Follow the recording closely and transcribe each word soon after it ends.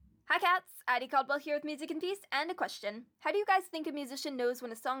cats! Addie Caldwell here with Music and Peace, and a question. How do you guys think a musician knows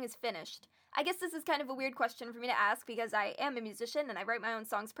when a song is finished? I guess this is kind of a weird question for me to ask because I am a musician and I write my own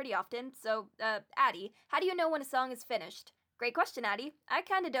songs pretty often, so, Addie, how do you know when a song is finished? Great question, Addie. I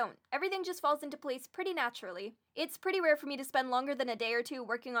kinda don't. Everything just falls into place pretty naturally. It's pretty rare for me to spend longer than a day or two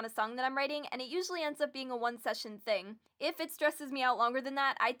working on a song that I'm writing, and it usually ends up being a one-session thing. If it stresses me out longer than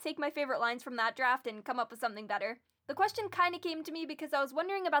that, I'd take my favorite lines from that draft and come up with something better. The question kinda came to me because I was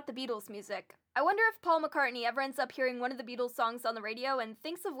wondering about the Beatles' music. I wonder if Paul McCartney ever ends up hearing one of the Beatles songs on the radio and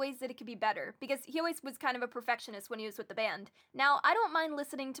thinks of ways that it could be better, because he always was kind of a perfectionist when he was with the band. Now, I don't mind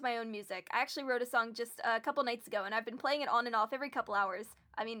listening to my own music. I actually wrote a song just a couple nights ago, and I've been playing it on and off every couple hours.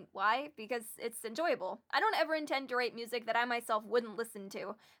 I mean, why? Because it's enjoyable. I don't ever intend to write music that I myself wouldn't listen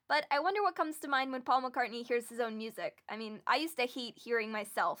to, but I wonder what comes to mind when Paul McCartney hears his own music. I mean, I used to hate hearing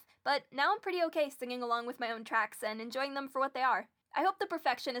myself, but now I'm pretty okay singing along with my own tracks and enjoying them for what they are. I hope the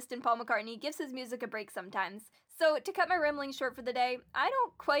perfectionist in Paul McCartney gives his music a break sometimes. So, to cut my rambling short for the day, I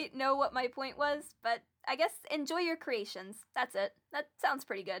don't quite know what my point was, but I guess enjoy your creations. That's it. That sounds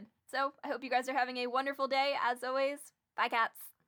pretty good. So, I hope you guys are having a wonderful day, as always. Bye, cats.